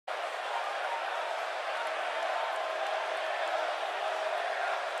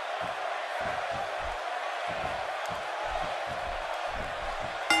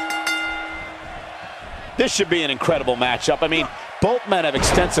This should be an incredible matchup. I mean, both men have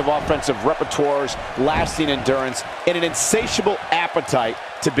extensive offensive repertoires, lasting endurance, and an insatiable appetite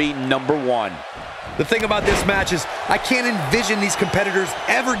to be number one. The thing about this match is I can't envision these competitors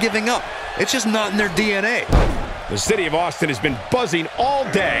ever giving up. It's just not in their DNA. The city of Austin has been buzzing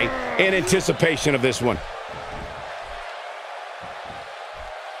all day in anticipation of this one.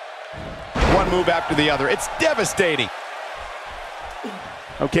 One move after the other. It's devastating.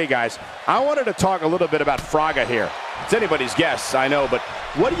 Okay, guys, I wanted to talk a little bit about Fraga here. It's anybody's guess, I know, but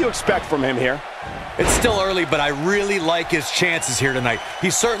what do you expect from him here? It's still early, but I really like his chances here tonight.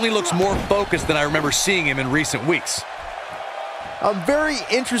 He certainly looks more focused than I remember seeing him in recent weeks. I'm very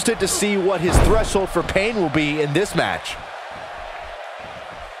interested to see what his threshold for pain will be in this match.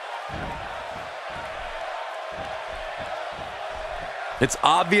 It's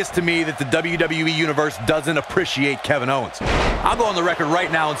obvious to me that the WWE Universe doesn't appreciate Kevin Owens. I'll go on the record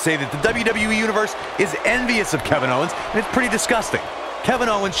right now and say that the WWE Universe is envious of Kevin Owens, and it's pretty disgusting. Kevin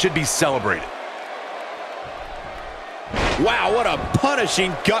Owens should be celebrated. Wow, what a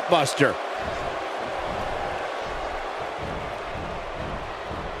punishing gutbuster.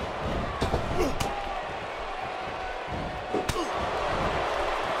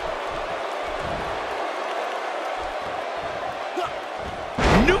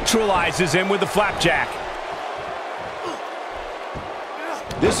 Neutralizes him with the flapjack.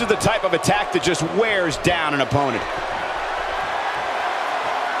 This is the type of attack that just wears down an opponent.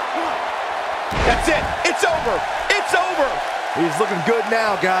 That's it. It's over. It's over. He's looking good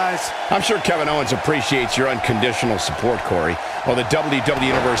now, guys. I'm sure Kevin Owens appreciates your unconditional support, Corey. While the WWE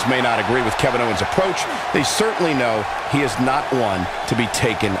Universe may not agree with Kevin Owens' approach, they certainly know he is not one to be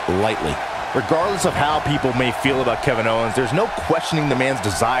taken lightly. Regardless of how people may feel about Kevin Owens, there's no questioning the man's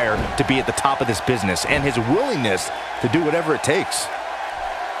desire to be at the top of this business and his willingness to do whatever it takes.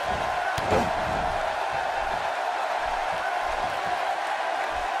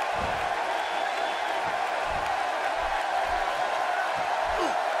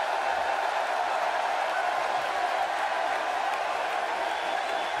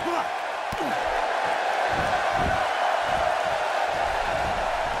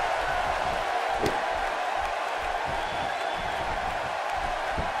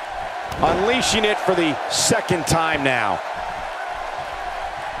 Unleashing it for the second time now.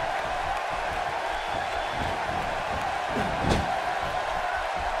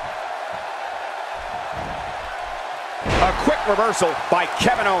 A quick reversal by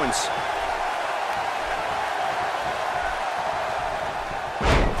Kevin Owens.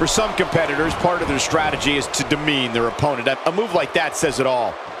 For some competitors, part of their strategy is to demean their opponent. A move like that says it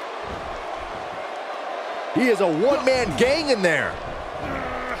all. He is a one-man gang in there.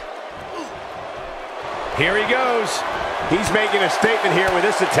 Here he goes. He's making a statement here with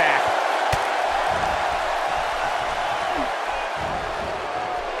this attack.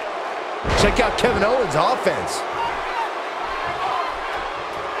 Check out Kevin Owens' offense.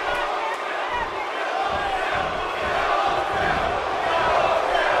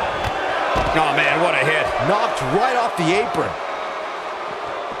 Oh, man, what a hit. Knocked right off the apron.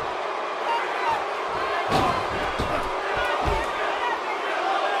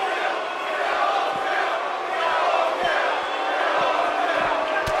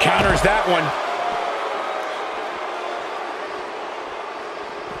 Counters that one.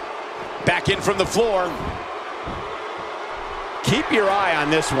 Back in from the floor. Keep your eye on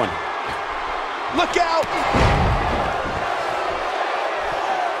this one. Look out!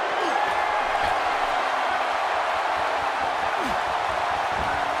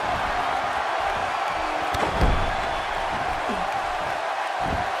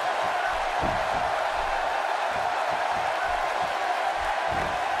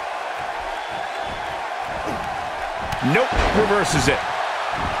 Nope, reverses it.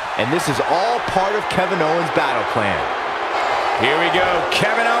 And this is all part of Kevin Owens' battle plan. Here we go.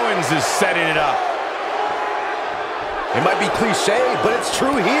 Kevin Owens is setting it up. It might be cliche, but it's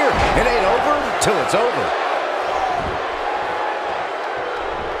true here. It ain't over till it's over.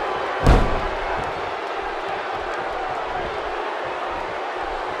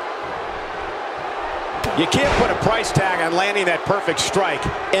 You can't put a price tag on landing that perfect strike,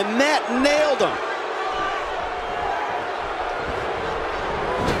 and that nailed him.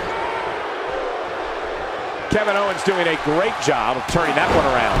 Kevin Owens doing a great job of turning that one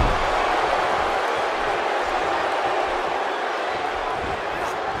around.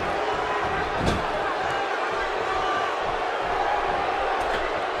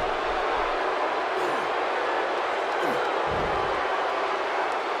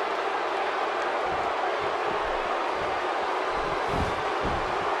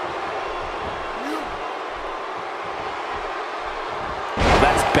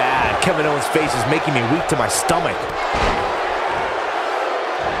 bad. Kevin Owens' face is making me weak to my stomach.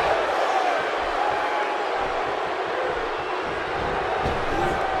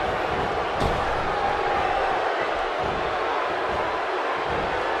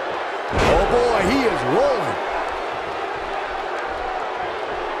 Oh boy, he is rolling.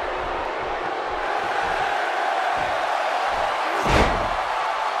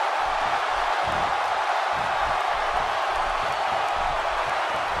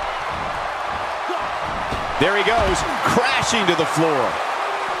 There he goes, crashing to the floor.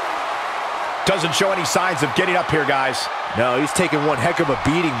 Doesn't show any signs of getting up here, guys. No, he's taking one heck of a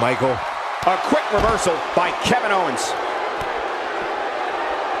beating, Michael. A quick reversal by Kevin Owens.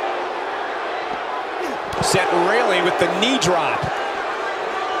 Set railing with the knee drop.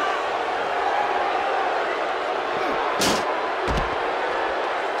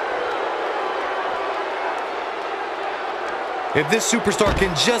 If this superstar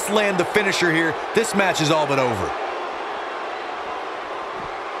can just land the finisher here, this match is all but over.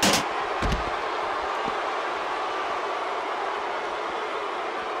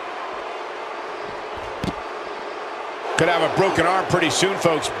 Could have a broken arm pretty soon,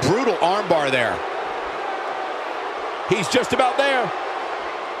 folks. Brutal armbar there. He's just about there.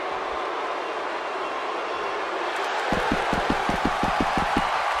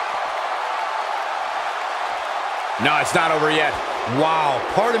 No, it's not over yet. Wow,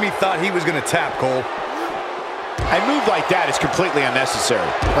 part of me thought he was going to tap, Cole. A move like that is completely unnecessary,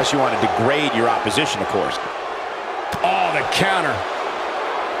 unless you want to degrade your opposition, of course. Oh, the counter.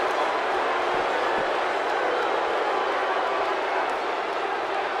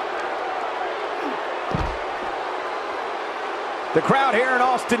 The crowd here in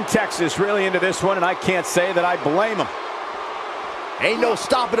Austin, Texas, really into this one, and I can't say that I blame them. Ain't no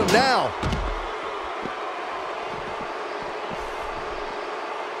stopping him now.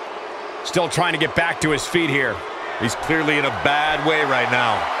 Still trying to get back to his feet here. He's clearly in a bad way right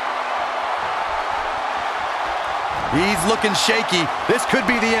now. He's looking shaky. This could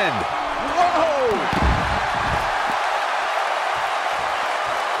be the end. Whoa!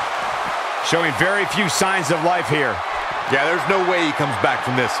 Showing very few signs of life here. Yeah, there's no way he comes back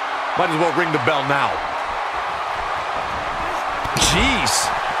from this. Might as well ring the bell now.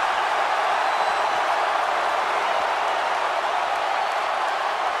 Jeez.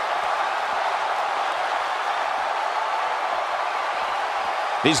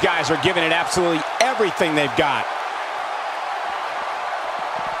 These guys are giving it absolutely everything they've got.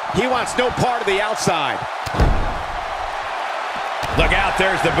 He wants no part of the outside. Look out,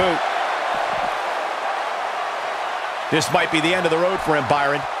 there's the boot. This might be the end of the road for him,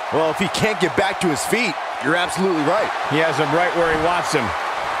 Byron. Well, if he can't get back to his feet, you're absolutely right. He has him right where he wants him.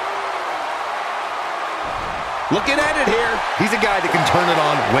 Looking at it here. He's a guy that can turn it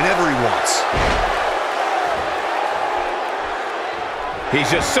on whenever he wants. He's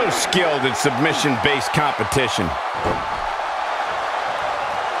just so skilled in submission-based competition.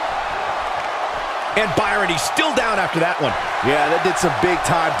 And Byron, he's still down after that one. Yeah, that did some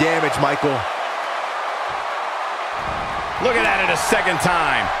big-time damage, Michael. Looking at it a second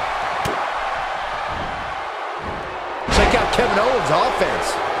time. Check out Kevin Owens'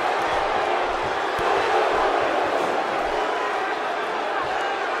 offense.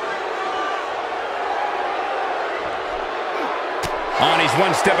 He's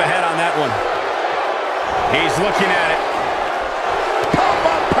one step ahead on that one. He's looking at it.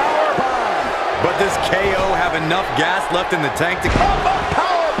 Pop-up powerbomb! But does KO have enough gas left in the tank to... Pop-up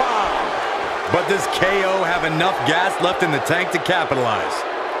powerbomb! But does KO have enough gas left in the tank to capitalize?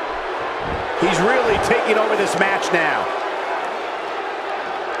 He's really taking over this match now.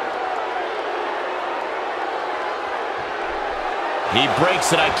 He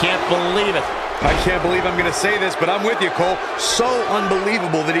breaks it. I can't believe it. I can't believe I'm going to say this, but I'm with you, Cole. So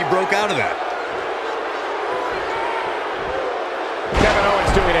unbelievable that he broke out of that. Kevin Owens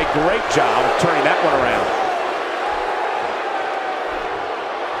doing a great job of turning that one around.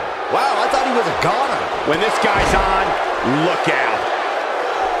 Wow, I thought he was a goner. When this guy's on, look out.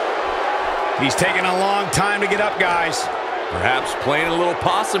 He's taking a long time to get up, guys. Perhaps playing a little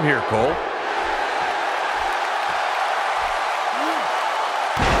possum here, Cole.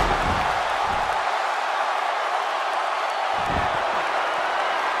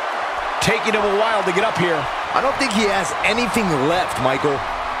 Taking him a while to get up here. I don't think he has anything left, Michael.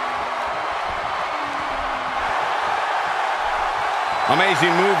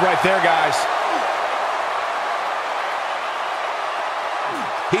 Amazing move right there, guys.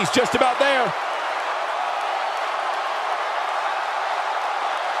 He's just about there.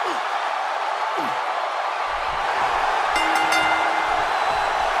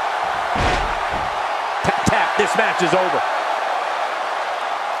 this match is over.